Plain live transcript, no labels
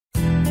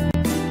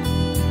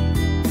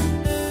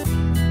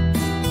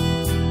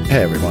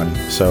Hey everyone,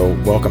 so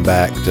welcome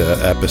back to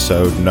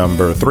episode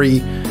number 3.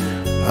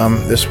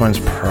 This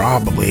one's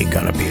probably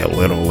gonna be a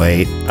little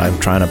late. I'm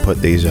trying to put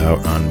these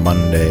out on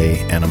Monday,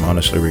 and I'm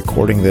honestly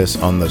recording this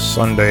on the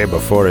Sunday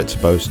before it's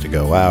supposed to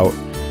go out.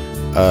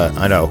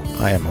 I know,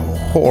 I am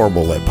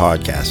horrible at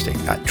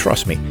podcasting.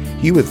 Trust me,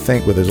 you would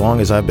think with as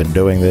long as I've been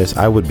doing this,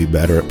 I would be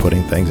better at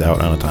putting things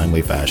out on a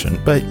timely fashion,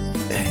 but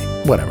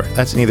whatever,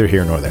 that's neither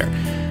here nor there.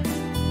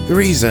 The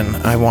reason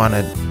I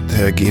wanted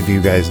to give you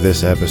guys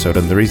this episode,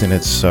 and the reason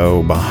it's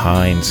so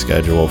behind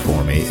schedule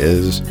for me,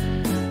 is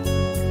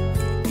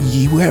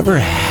you ever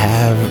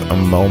have a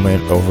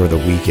moment over the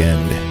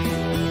weekend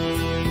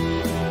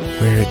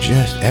where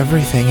just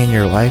everything in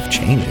your life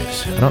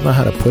changes? I don't know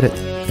how to put it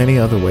any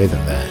other way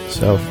than that.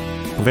 So,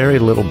 very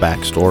little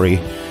backstory.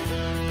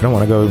 I don't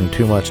want to go into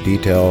too much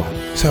detail.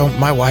 So,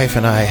 my wife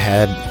and I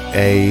had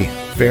a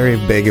very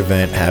big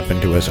event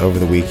happen to us over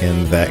the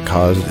weekend that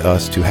caused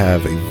us to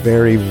have a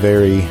very,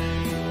 very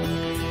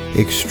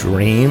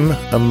extreme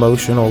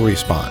emotional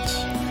response.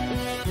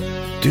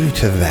 Due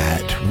to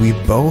that, we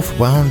both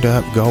wound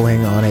up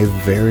going on a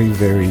very,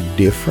 very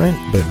different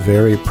but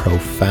very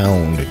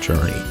profound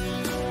journey.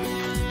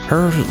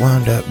 Hers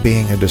wound up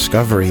being a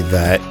discovery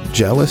that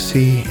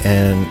jealousy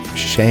and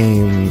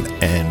shame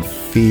and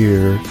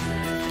fear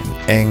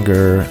and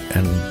anger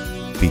and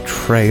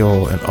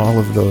betrayal and all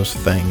of those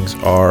things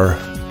are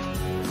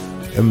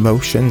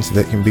emotions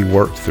that can be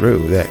worked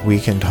through, that we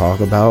can talk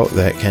about,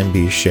 that can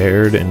be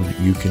shared, and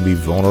you can be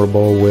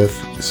vulnerable with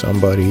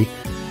somebody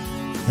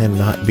and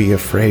not be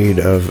afraid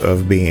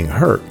of being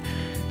hurt.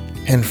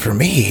 And for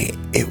me,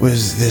 it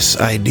was this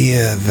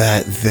idea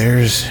that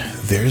there's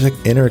an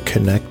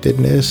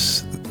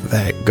interconnectedness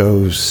that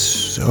goes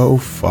so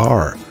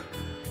far.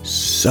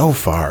 So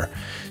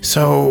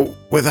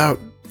without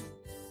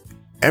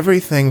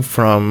everything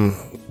from,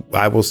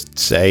 I will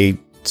say,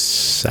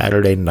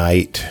 Saturday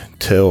night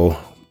till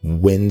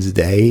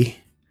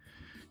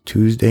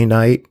Tuesday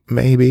night,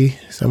 maybe,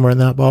 somewhere in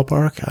that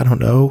ballpark. I don't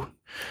know.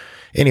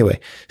 Anyway,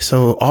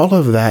 so all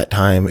of that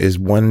time is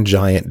one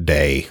giant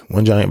day,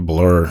 one giant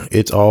blur.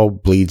 It's all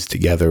bleeds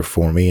together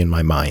for me in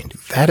my mind.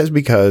 That is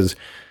because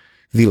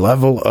the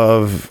level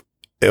of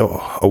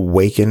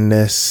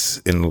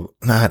awakenness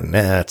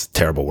that's a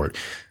terrible word.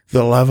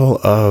 The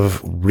level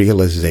of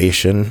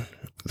realization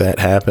that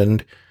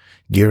happened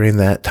during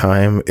that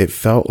time, it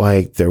felt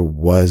like there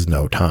was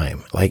no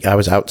time. Like I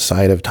was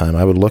outside of time.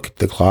 I would look at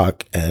the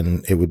clock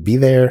and it would be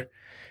there,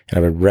 and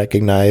I would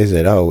recognize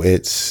that, oh,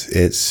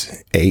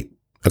 it's 8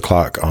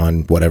 o'clock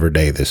on whatever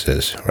day this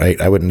is, right?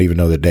 I wouldn't even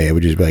know the day. I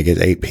would just be like, it's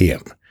 8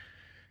 p.m.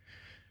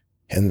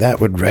 And that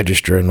would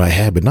register in my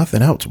head, but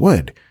nothing else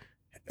would.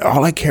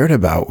 All I cared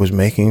about was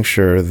making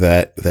sure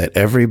that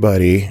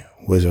everybody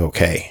was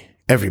okay.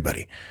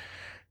 Everybody.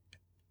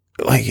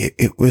 Like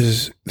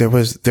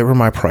there were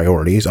my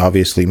priorities.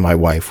 Obviously my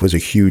wife was a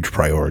huge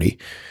priority,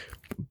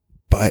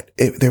 but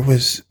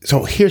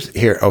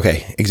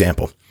okay,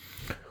 example.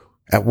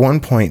 At one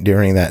point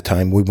during that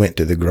time, we went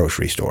to the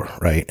grocery store,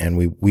 right? And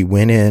we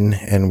went in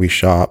and we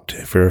shopped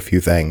for a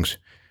few things,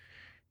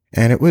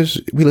 and we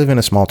live in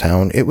a small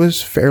town. It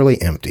was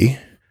fairly empty,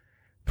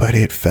 but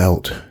it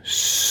felt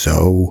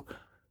so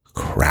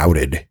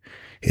crowded.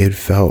 It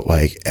felt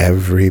like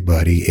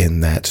everybody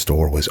in that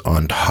store was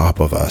on top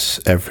of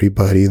us.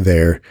 Everybody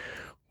there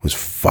was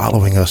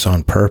following us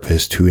on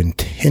purpose to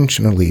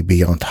intentionally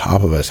be on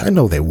top of us. I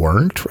know they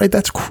weren't, right?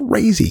 That's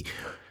crazy.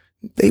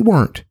 They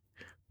weren't,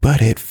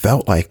 but it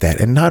felt like that.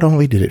 And not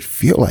only did it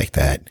feel like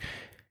that,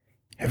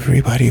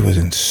 everybody was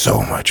in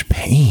so much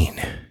pain.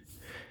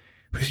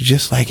 It was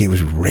just like it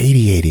was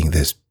radiating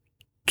this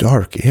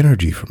dark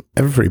energy from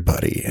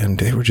everybody, and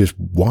they were just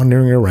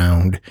wandering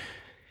around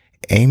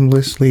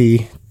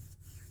aimlessly,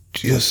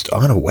 just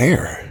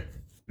unaware.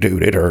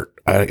 Dude, it hurt.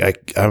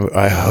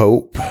 I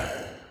hope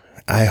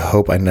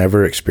I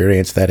never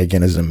experience that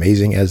again, as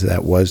amazing as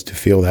that was to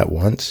feel that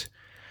once.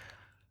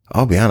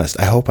 I'll be honest,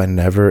 I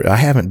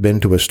haven't been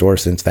to a store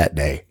since that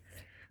day,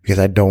 because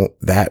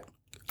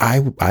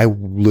I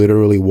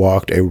literally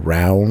walked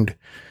around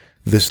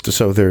this,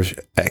 so there's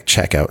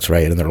checkouts,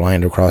 right? And they're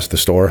lined across the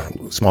store,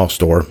 small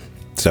store.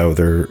 So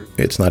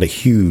it's not a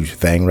huge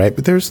thing, right?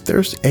 But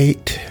there's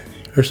 8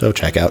 or so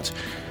checkouts.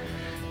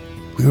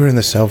 We were in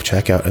the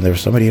self-checkout, and there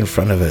was somebody in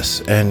front of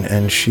us,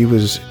 and she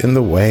was in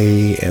the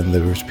way, and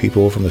there was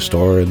people from the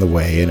store in the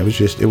way, and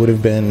it would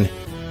have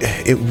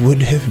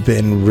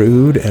been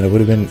rude, and it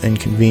would have been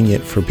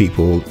inconvenient for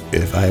people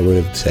if I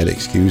would have said,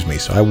 excuse me.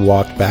 So I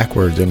walked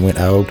backwards and went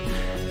out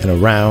and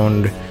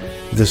around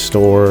the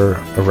store,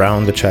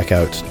 around the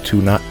checkouts,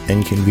 to not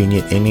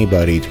inconvenient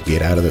anybody to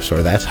get out of the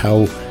store. That's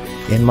how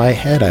in my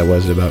head I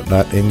was about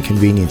not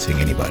inconveniencing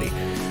anybody.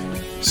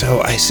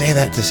 So I say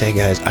that to say,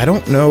 guys, I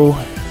don't know.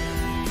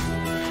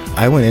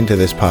 I went into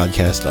this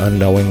podcast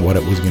unknowing what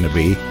it was going to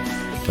be,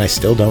 and I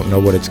still don't know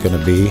what it's going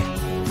to be,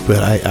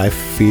 but I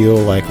feel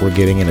like we're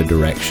getting in a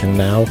direction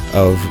now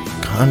of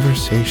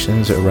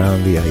conversations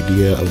around the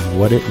idea of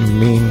what it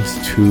means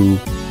to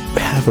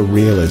have a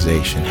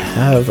realization,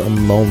 have a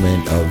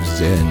moment of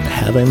zen,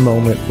 have a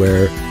moment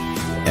where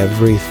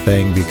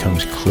everything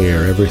becomes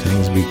clear.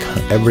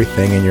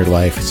 Everything in your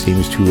life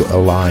seems to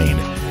align.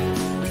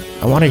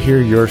 I want to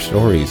hear your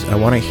stories. I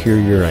want to hear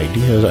your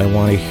ideas. I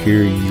want to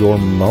hear your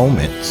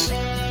moments.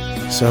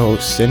 So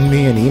send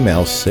me an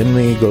email.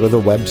 Go to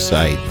the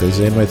website,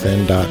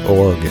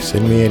 thezenwithin.org.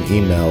 Send me an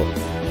email,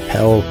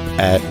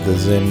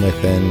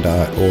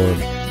 help@thezenwithin.org.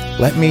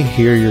 Let me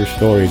hear your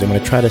stories. I'm going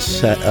to try to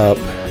set up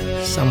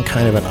some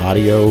kind of an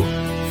audio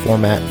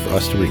format for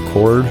us to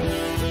record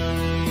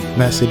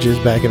messages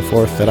back and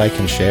forth that I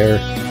can share.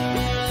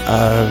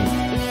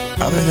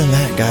 Other than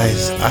that,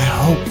 guys, I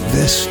hope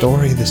this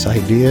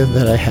idea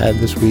that I had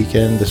this week,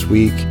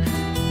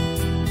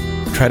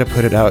 try to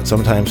put it out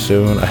sometime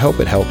soon. I hope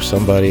it helps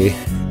somebody.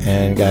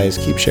 And guys,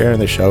 keep sharing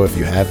the show if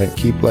you haven't.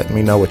 Keep letting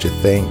me know what you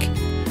think.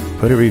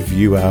 Put a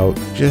review out.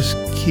 Just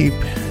keep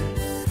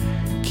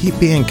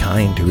being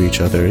kind to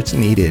each other. It's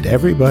needed.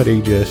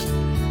 Everybody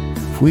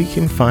if we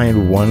can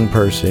find one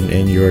person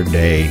in your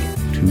day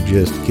to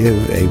just give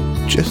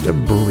just a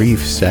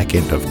brief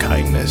second of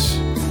kindness,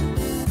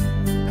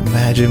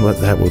 imagine what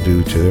that will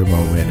do to their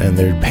moment and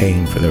their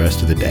pain for the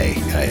rest of the day,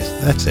 guys.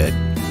 That's it.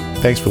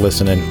 Thanks for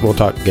listening. We'll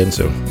talk again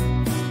soon.